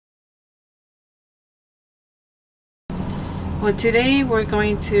Well, today we're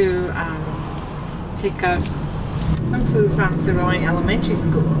going to pick up some food from Saroyan Elementary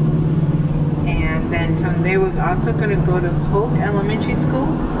School. And then from there we're also going to go to Polk Elementary School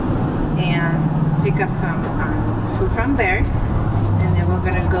and pick up some food from there. And then we're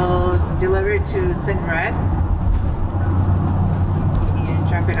going to go deliver it to St. Russ and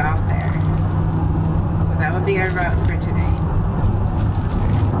drop it off there. So that would be our route for today.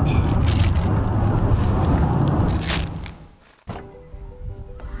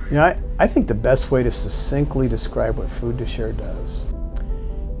 You know, I think the best way to succinctly describe what Food to Share does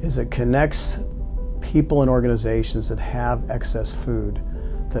is it connects people and organizations that have excess food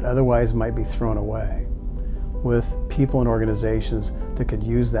that otherwise might be thrown away with people and organizations that could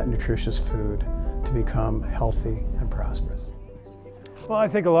use that nutritious food to become healthy and prosperous. Well, I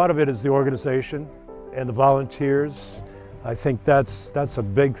think a lot of it is the organization and the volunteers. I think that's a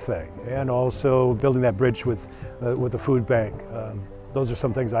big thing, and also building that bridge with the food bank. Those are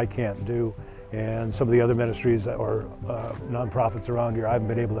some things I can't do, and some of the other ministries or nonprofits around here, I haven't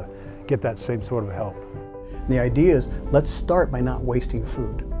been able to get that same sort of help. And the idea is, let's start by not wasting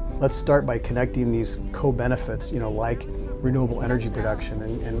food. Let's start by connecting these co-benefits, like renewable energy production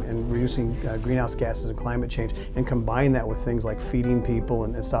and reducing greenhouse gases and climate change, and combine that with things like feeding people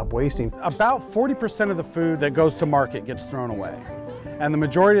and stop wasting. About 40% of the food that goes to market gets thrown away. And the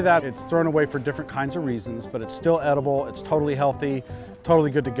majority of that, it's thrown away for different kinds of reasons, but it's still edible, it's totally healthy, totally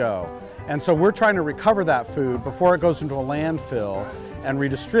good to go. And so we're trying to recover that food before it goes into a landfill and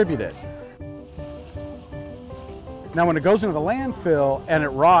redistribute it. Now when it goes into the landfill and it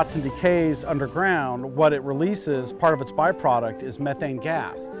rots and decays underground, what it releases, part of its byproduct, is methane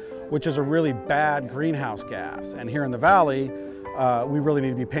gas, which is a really bad greenhouse gas. And here in the valley, we really need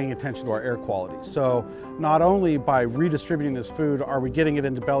to be paying attention to our air quality. So not only by redistributing this food are we getting it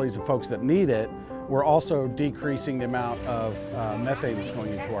into bellies of folks that need it, we're also decreasing the amount of methane that's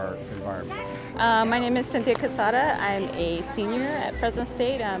going into our environment. My name is Cynthia Casada. I'm a senior at Fresno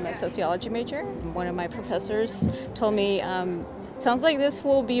State. I'm a sociology major. One of my professors told me, sounds like this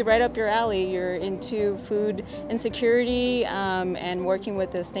will be right up your alley. You're into food insecurity and working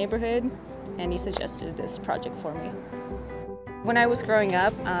with this neighborhood, and he suggested this project for me. When I was growing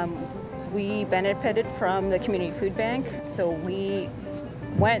up, we benefited from the community food bank, so we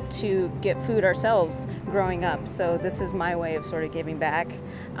went to get food ourselves growing up. So this is my way of sort of giving back,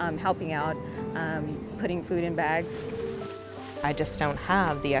 helping out, putting food in bags. I just don't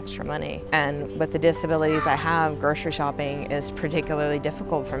have the extra money. And with the disabilities I have, grocery shopping is particularly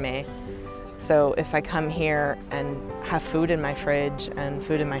difficult for me. So if I come here and have food in my fridge and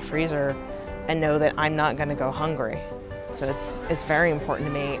food in my freezer and know that I'm not going to go hungry. So it's very important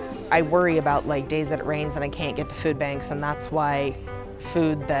to me. I worry about days that it rains and I can't get to food banks, and that's why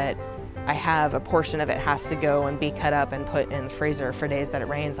food that I have, a portion of it has to go and be cut up and put in the freezer for days that it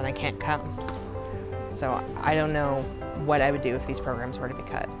rains and I can't come. So I don't know what I would do if these programs were to be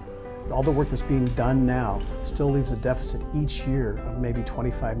cut. All the work that's being done now still leaves a deficit each year of maybe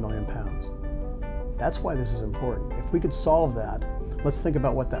 25 million pounds. That's why this is important. If we could solve that, let's think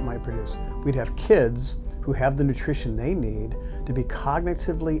about what that might produce. We'd have kids who have the nutrition they need to be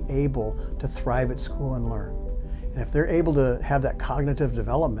cognitively able to thrive at school and learn. And if they're able to have that cognitive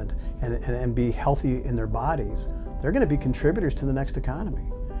development and be healthy in their bodies, they're going to be contributors to the next economy.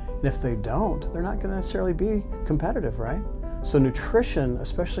 And if they don't, they're not going to necessarily be competitive, right? So nutrition,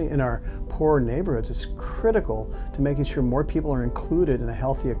 especially in our poorer neighborhoods, is critical to making sure more people are included in a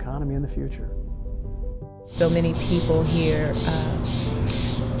healthy economy in the future. So many people here,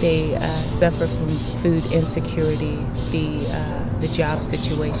 they suffer from food insecurity. The job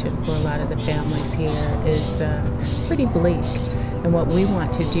situation for a lot of the families here is pretty bleak. And what we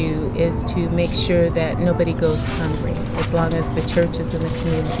want to do is to make sure that nobody goes hungry. As long as the church is in the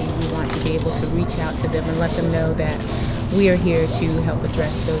community, we want to be able to reach out to them and let them know that we are here to help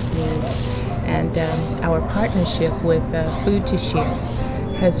address those needs. And our partnership with Food to Share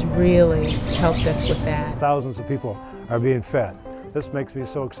has really helped us with that. Thousands of people are being fed. This makes me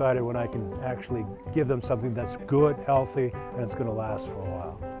so excited when I can actually give them something that's good, healthy, and it's going to last for a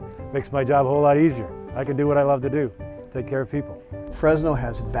while. Makes my job a whole lot easier. I can do what I love to do, take care of people. Fresno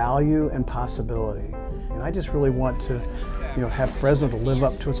has value and possibility, and I just really want to have Fresno to live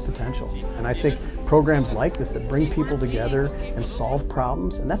up to its potential. And I think programs like this that bring people together and solve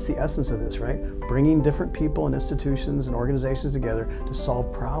problems, and that's the essence of this, right? Bringing different people and institutions and organizations together to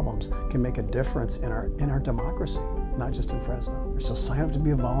solve problems can make a difference in our democracy, not just in Fresno. So sign up to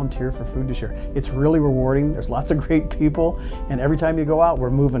be a volunteer for Food to Share. It's really rewarding. There's lots of great people, and every time you go out,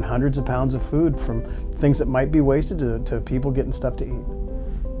 we're moving hundreds of pounds of food from things that might be wasted to people getting stuff to eat.